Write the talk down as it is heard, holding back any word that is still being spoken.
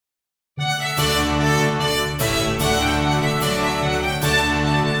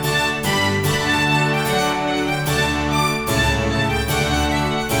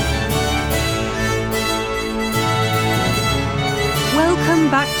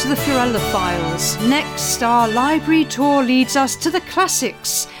to the Fiorella Files. Next, our library tour leads us to the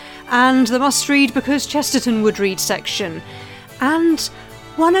classics and the must-read because Chesterton would read section. And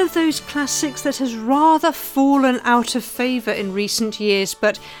one of those classics that has rather fallen out of favour in recent years,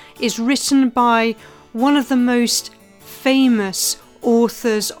 but is written by one of the most famous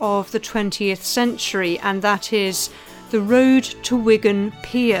authors of the 20th century, and that is The Road to Wigan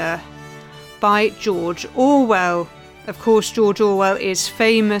Pier by George Orwell. Of course, George Orwell is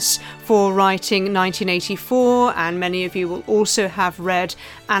famous for writing 1984, and many of you will also have read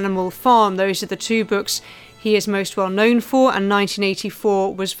Animal Farm. Those are the two books he is most well known for, and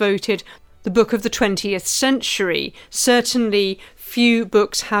 1984 was voted the book of the 20th century. Certainly, few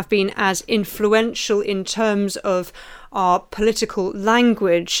books have been as influential in terms of our political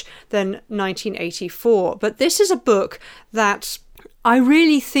language than 1984. But this is a book that I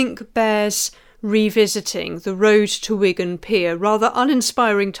really think bears revisiting, The Road to Wigan Pier. Rather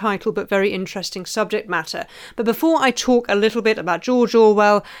uninspiring title, but very interesting subject matter. But before I talk a little bit about George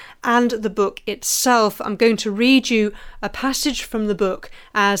Orwell and the book itself, I'm going to read you a passage from the book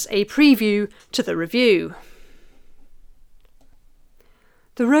as a preview to the review.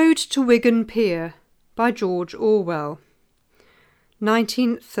 The Road to Wigan Pier by George Orwell,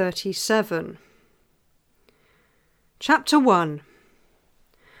 1937. Chapter 1.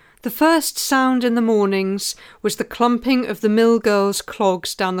 The first sound in the mornings was the clumping of the mill girls'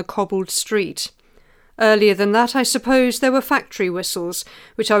 clogs down the cobbled street. Earlier than that, I suppose, there were factory whistles,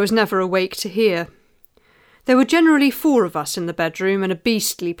 which I was never awake to hear. There were generally 4 of us in the bedroom, and a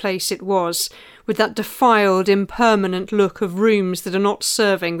beastly place it was, with that defiled, impermanent look of rooms that are not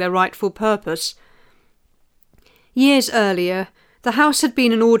serving their rightful purpose. Years earlier, the house had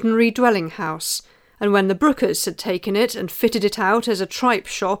been an ordinary dwelling house, and when the Brookers had taken it and fitted it out as a tripe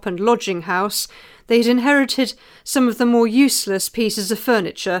shop and lodging house, they had inherited some of the more useless pieces of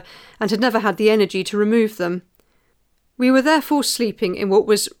furniture and had never had the energy to remove them. We were therefore sleeping in what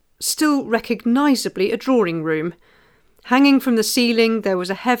was still recognisably a drawing-room. Hanging from the ceiling there was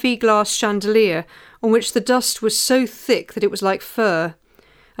a heavy glass chandelier on which the dust was so thick that it was like fur,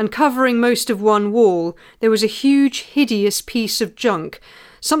 and covering most of one wall there was a huge, hideous piece of junk,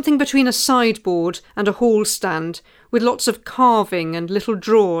 something between a sideboard and a hall stand, with lots of carving and little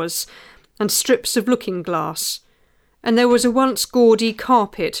drawers, and strips of looking-glass. And there was a once gaudy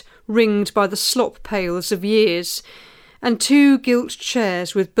carpet ringed by the slop pails of years, and 2 gilt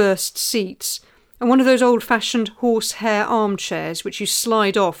chairs with burst seats, and one of those old-fashioned horsehair armchairs which you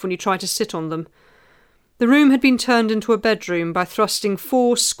slide off when you try to sit on them. The room had been turned into a bedroom by thrusting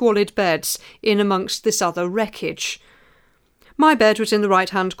 4 squalid beds in amongst this other wreckage. My bed was in the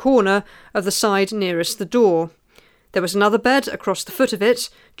right-hand corner of the side nearest the door. There was another bed across the foot of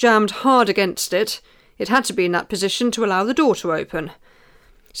it, jammed hard against it. It had to be in that position to allow the door to open.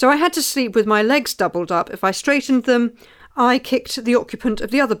 So I had to sleep with my legs doubled up. If I straightened them, I kicked the occupant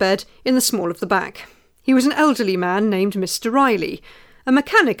of the other bed in the small of the back. He was an elderly man named Mr. Riley, a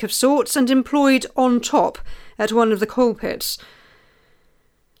mechanic of sorts, and employed on top at one of the coal pits.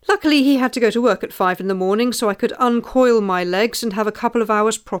 Luckily he had to go to work at 5 in the morning, so I could uncoil my legs and have a couple of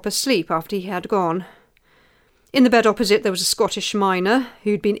hours proper sleep after he had gone. In the bed opposite there was a Scottish miner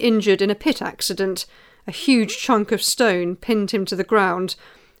who'd been injured in a pit accident. A huge chunk of stone pinned him to the ground,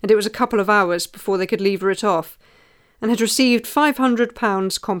 and it was a couple of hours before they could lever it off, and had received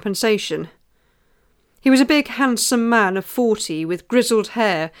 £500 compensation. He was a big, handsome man of 40, with grizzled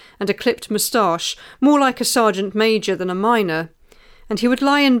hair and a clipped moustache, more like a sergeant major than a miner, and he would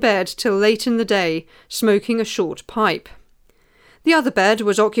lie in bed till late in the day, smoking a short pipe. The other bed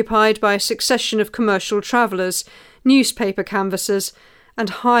was occupied by a succession of commercial travellers, newspaper canvassers, and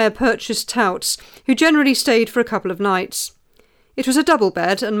hire-purchase touts, who generally stayed for a couple of nights. It was a double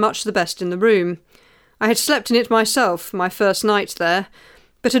bed, and much the best in the room. I had slept in it myself, my first night there,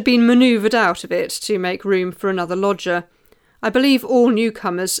 but had been manoeuvred out of it to make room for another lodger. I believe all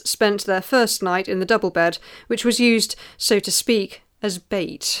newcomers spent their first night in the double bed, which was used, so to speak, as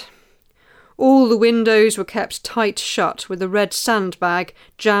bait. All the windows were kept tight shut with a red sandbag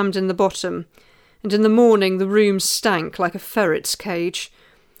jammed in the bottom, and in the morning the room stank like a ferret's cage.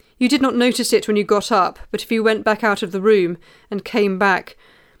 You did not notice it when you got up, but if you went back out of the room and came back,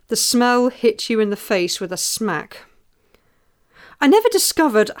 the smell hit you in the face with a smack. I never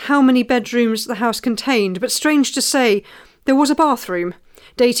discovered how many bedrooms the house contained, but strange to say, there was a bathroom,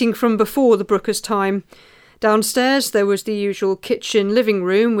 dating from before the Brookers' time. Downstairs there was the usual kitchen living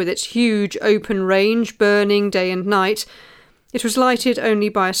room with its huge open range burning day and night. It was lighted only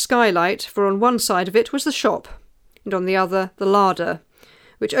by a skylight, for on one side of it was the shop, and on the other the larder,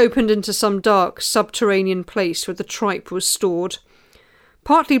 which opened into some dark subterranean place where the tripe was stored.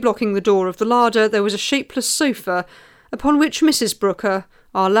 Partly blocking the door of the larder there was a shapeless sofa, upon which Mrs. Brooker,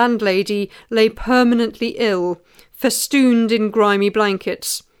 our landlady, lay permanently ill, festooned in grimy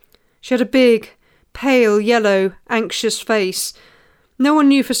blankets. She had a big, pale, yellow, anxious face. No one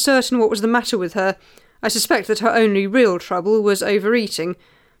knew for certain what was the matter with her. I suspect that her only real trouble was overeating.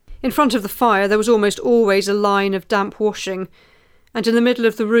 In front of the fire there was almost always a line of damp washing, and in the middle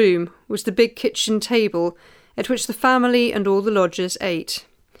of the room was the big kitchen table at which the family and all the lodgers ate.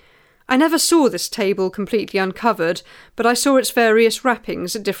 I never saw this table completely uncovered, but I saw its various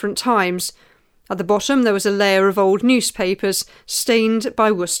wrappings at different times. At the bottom there was a layer of old newspapers, stained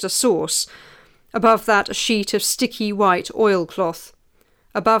by Worcester sauce. Above that a sheet of sticky white oilcloth.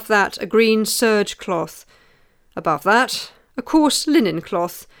 Above that a green serge cloth. Above that a coarse linen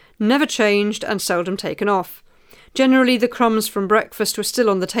cloth, never changed and seldom taken off. Generally the crumbs from breakfast were still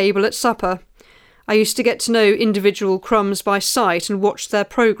on the table at supper. I used to get to know individual crumbs by sight and watch their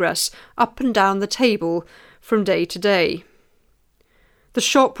progress up and down the table from day to day. The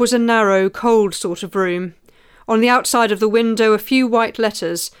shop was a narrow, cold sort of room. On the outside of the window a few white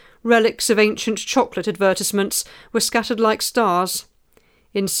letters, relics of ancient chocolate advertisements, were scattered like stars.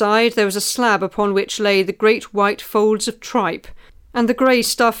 Inside there was a slab upon which lay the great white folds of tripe, and the grey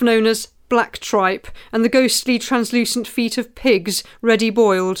stuff known as black tripe, and the ghostly translucent feet of pigs, ready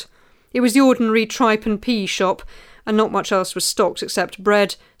boiled. It was the ordinary tripe and pea shop, and not much else was stocked except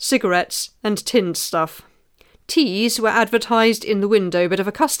bread, cigarettes, and tinned stuff. Teas were advertised in the window, but if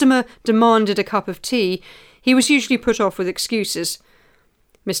a customer demanded a cup of tea, he was usually put off with excuses.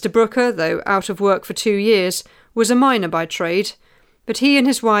 Mr. Brooker, though out of work for 2 years, was a miner by trade, but he and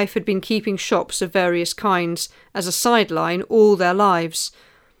his wife had been keeping shops of various kinds, as a sideline, all their lives.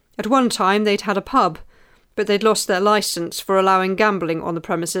 At one time they'd had a pub, but they'd lost their licence for allowing gambling on the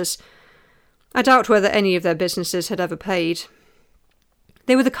premises. I doubt whether any of their businesses had ever paid.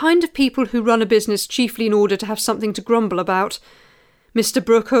 They were the kind of people who run a business chiefly in order to have something to grumble about. Mr.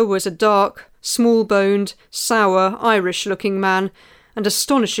 Brooker was a dark, small-boned, sour, Irish-looking man, and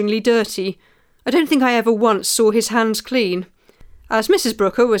astonishingly dirty. I don't think I ever once saw his hands clean. As Mrs.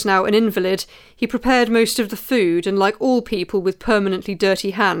 Brooker was now an invalid, he prepared most of the food, and like all people with permanently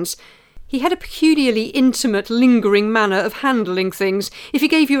dirty hands, he had a peculiarly intimate, lingering manner of handling things. If he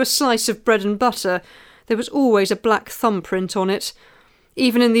gave you a slice of bread and butter, there was always a black thumbprint on it.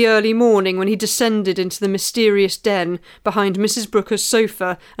 Even in the early morning, when he descended into the mysterious den behind Mrs. Brooker's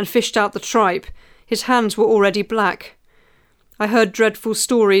sofa and fished out the tripe, his hands were already black. I heard dreadful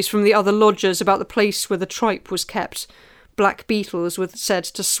stories from the other lodgers about the place where the tripe was kept. Black beetles were said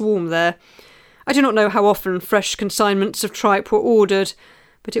to swarm there. I do not know how often fresh consignments of tripe were ordered,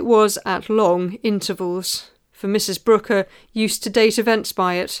 but it was at long intervals, for Mrs. Brooker used to date events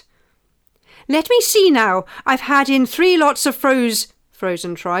by it. "Let me see now. I've had in 3 lots of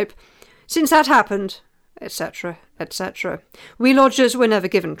frozen tripe, since that happened," etc., etc. We lodgers were never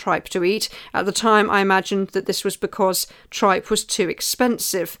given tripe to eat. At the time I imagined that this was because tripe was too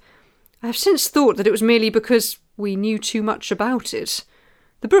expensive. I have since thought that it was merely because we knew too much about it.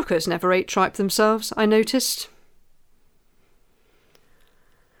 The Brookers never ate tripe themselves, I noticed.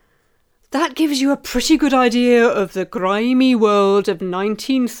 That gives you a pretty good idea of the grimy world of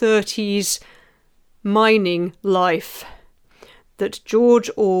 1930s mining life that George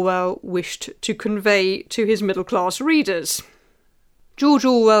Orwell wished to convey to his middle-class readers. George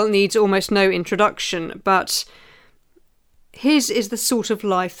Orwell needs almost no introduction, but his is the sort of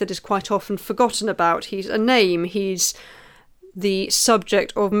life that is quite often forgotten about. He's a name, he's the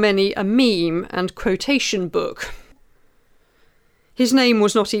subject of many a meme and quotation book. His name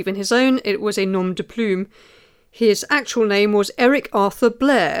was not even his own, it was a nom de plume. His actual name was Eric Arthur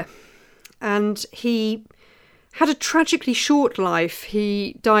Blair, and he had a tragically short life.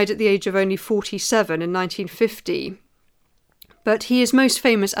 He died at the age of only 47 in 1950. But he is most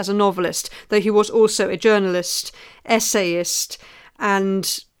famous as a novelist, though he was also a journalist, essayist,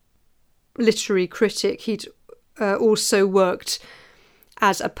 and literary critic. He'd also worked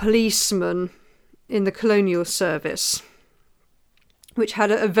as a policeman in the colonial service, which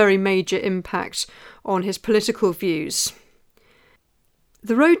had a very major impact on his political views.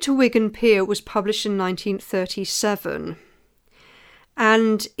 The Road to Wigan Pier was published in 1937,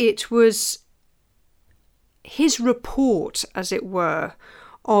 and it was his report, as it were,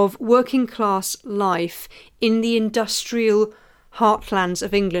 of working-class life in the industrial heartlands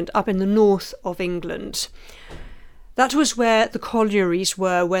of England, up in the north of England. That was where the collieries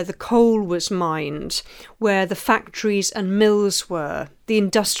were, where the coal was mined, where the factories and mills were, the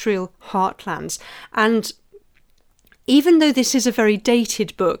industrial heartlands. And even though this is a very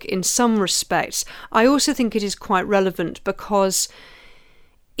dated book in some respects, I also think it is quite relevant because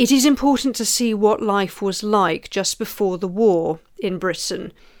It is important to see what life was like just before the war in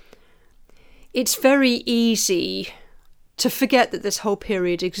Britain. It's very easy to forget that this whole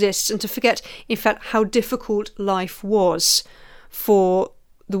period exists and to forget, in fact, how difficult life was for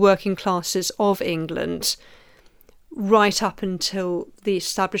the working classes of England right up until the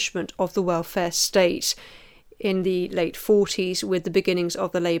establishment of the welfare state in the late 40s with the beginnings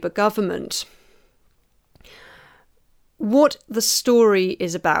of the Labour government. What the story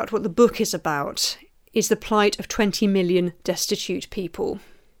is about, what the book is about, is the plight of 20 million destitute people.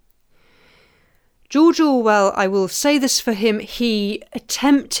 George Orwell, I will say this for him, he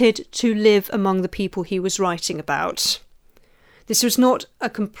attempted to live among the people he was writing about. This was not a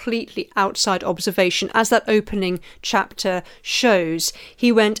completely outside observation. As that opening chapter shows, he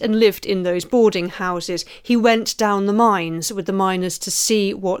went and lived in those boarding houses. He went down the mines with the miners to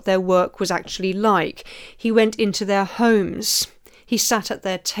see what their work was actually like. He went into their homes. He sat at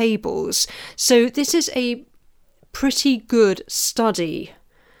their tables. So this is a pretty good study,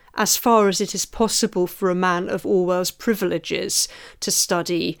 as far as it is possible for a man of Orwell's privileges to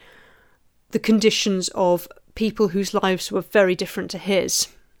study the conditions of people whose lives were very different to his.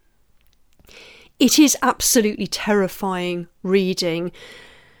 It is absolutely terrifying reading.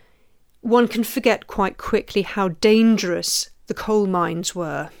 One can forget quite quickly how dangerous the coal mines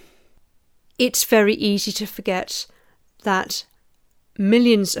were. It's very easy to forget that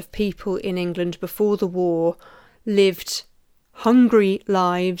millions of people in England before the war lived hungry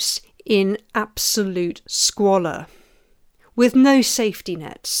lives in absolute squalor, with no safety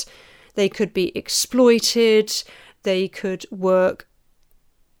nets. They could be exploited, they could work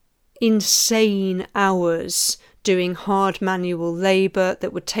insane hours doing hard manual labour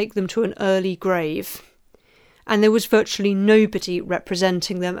that would take them to an early grave. And there was virtually nobody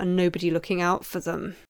representing them and nobody looking out for them.